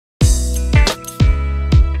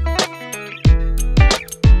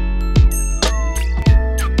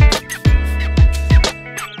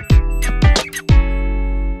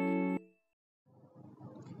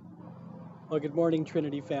good morning,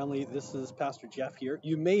 Trinity family. This is Pastor Jeff here.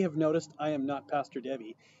 You may have noticed I am not Pastor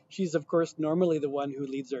Debbie. She's, of course, normally the one who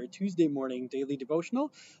leads our Tuesday morning daily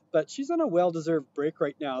devotional, but she's on a well-deserved break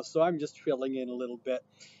right now, so I'm just filling in a little bit.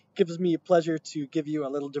 It gives me a pleasure to give you a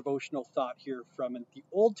little devotional thought here from the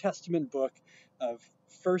Old Testament book of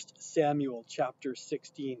 1 Samuel chapter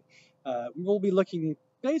 16. We'll be looking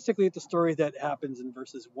basically at the story that happens in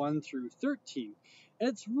verses 1 through 13. And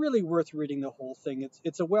it's really worth reading the whole thing.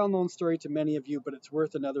 It's a well-known story to many of you, but it's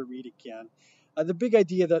worth another read again. The big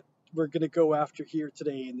idea that we're going to go after here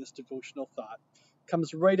today in this devotional thought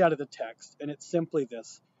comes right out of the text, and it's simply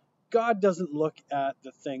this. God doesn't look at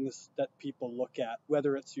the things that people look at,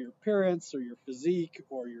 whether it's your appearance or your physique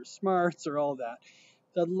or your smarts or all that.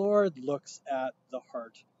 The Lord looks at the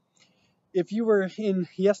heart. If you were in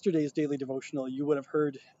yesterday's daily devotional, you would have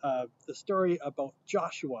heard the story about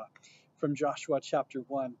Joshua from Joshua chapter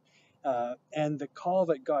 1 and the call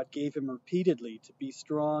that God gave him repeatedly to be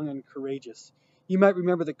strong and courageous. You might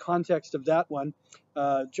remember the context of that one.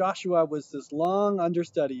 Joshua was this long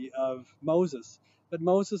understudy of Moses, but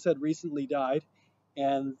Moses had recently died,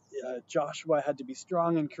 and Joshua had to be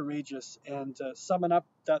strong and courageous and summon up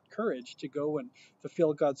that courage to go and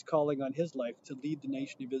fulfill God's calling on his life to lead the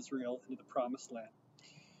nation of Israel into the promised land.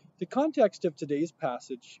 The context of today's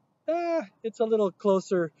passage, it's a little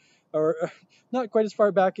closer, or not quite as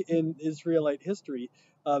far back in Israelite history,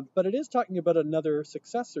 but it is talking about another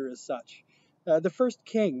successor as such. The first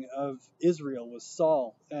king of Israel was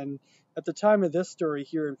Saul, and at the time of this story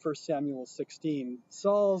here in 1 Samuel 16,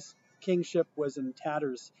 Saul's kingship was in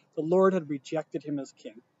tatters. The Lord had rejected him as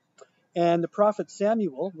king, and the prophet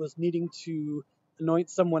Samuel was needing to anoint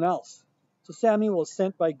someone else. So Samuel was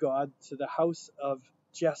sent by God to the house of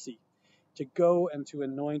Jesse to go and to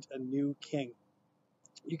anoint a new king.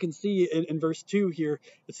 You can see in verse 2 here,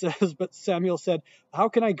 it says, "But Samuel said, 'How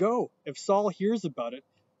can I go? If Saul hears about it,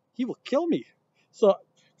 he will kill me.'" So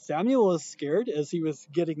Samuel was scared as he was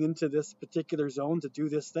getting into this particular zone to do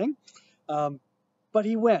this thing. But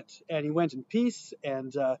he went, and he went in peace.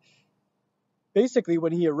 And basically,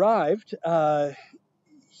 when he arrived,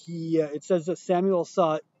 it says that Samuel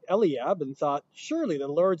saw Eliab and thought, "Surely the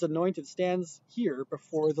Lord's anointed stands here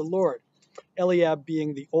before the Lord." Eliab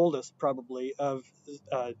being the oldest, probably, of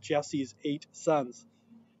Jesse's 8 sons.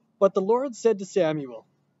 But the Lord said to Samuel,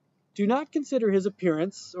 "Do not consider his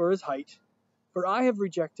appearance or his height, for I have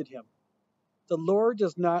rejected him. The Lord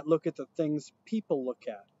does not look at the things people look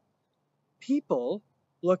at. People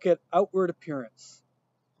look at outward appearance,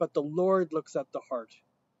 but the Lord looks at the heart."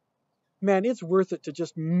 Man, it's worth it to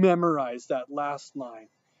just memorize that last line.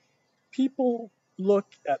 People look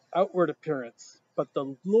at outward appearance, but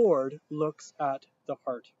the Lord looks at the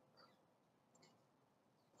heart.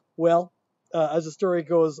 Well, as the story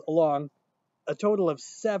goes along, a total of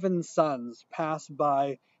 7 sons pass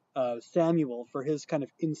by Samuel for his kind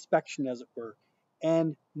of inspection, as it were,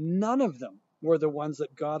 and none of them were the ones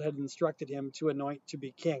that God had instructed him to anoint to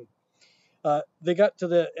be king. They got to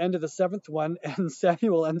the end of the 7th one, and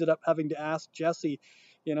Samuel ended up having to ask Jesse,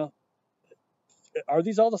 "Are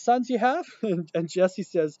these all the sons you have?" And Jesse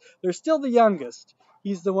says, "They're still the youngest.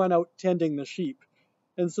 He's the one out tending the sheep."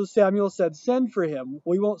 And so Samuel said, "Send for him.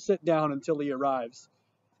 We won't sit down until he arrives."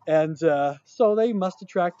 And so they must have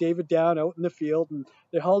tracked David down out in the field, and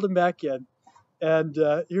they hauled him back in. And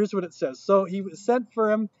here's what it says. So he was sent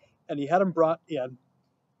for him, and he had him brought in.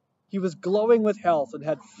 He was glowing with health and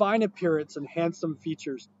had fine appearance and handsome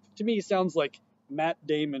features. To me, he sounds like Matt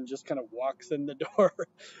Damon just kind of walks in the door.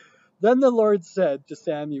 Then the Lord said to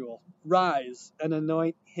Samuel, "Rise and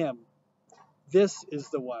anoint him. This is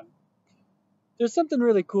the one." There's something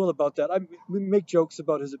really cool about that. We make jokes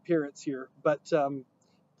about his appearance here, but the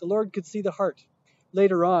Lord could see the heart.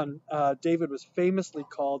 Later on, David was famously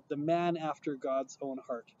called the man after God's own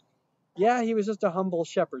heart. Yeah, he was just a humble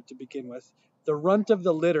shepherd to begin with, the runt of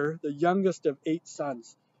the litter, the youngest of 8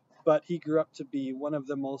 sons, but he grew up to be one of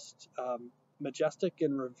the most majestic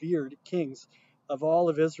and revered kings of all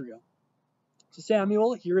of Israel. So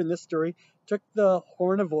Samuel, here in this story, took the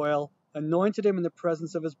horn of oil, anointed him in the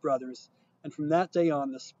presence of his brothers, and from that day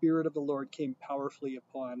on, the Spirit of the Lord came powerfully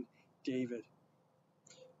upon David.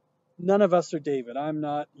 None of us are David. I'm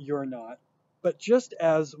not, you're not. But just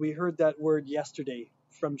as we heard that word yesterday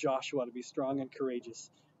from Joshua to be strong and courageous,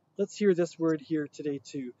 let's hear this word here today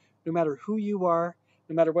too. No matter who you are,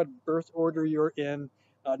 no matter what birth order you're in,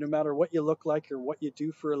 no matter what you look like or what you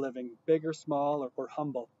do for a living, big or small or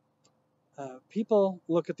humble, people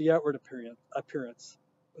look at the outward appearance,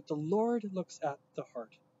 but the Lord looks at the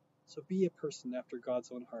heart. So be a person after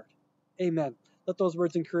God's own heart. Amen. Let those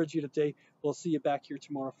words encourage you today. We'll see you back here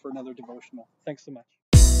tomorrow for another devotional. Thanks so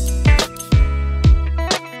much.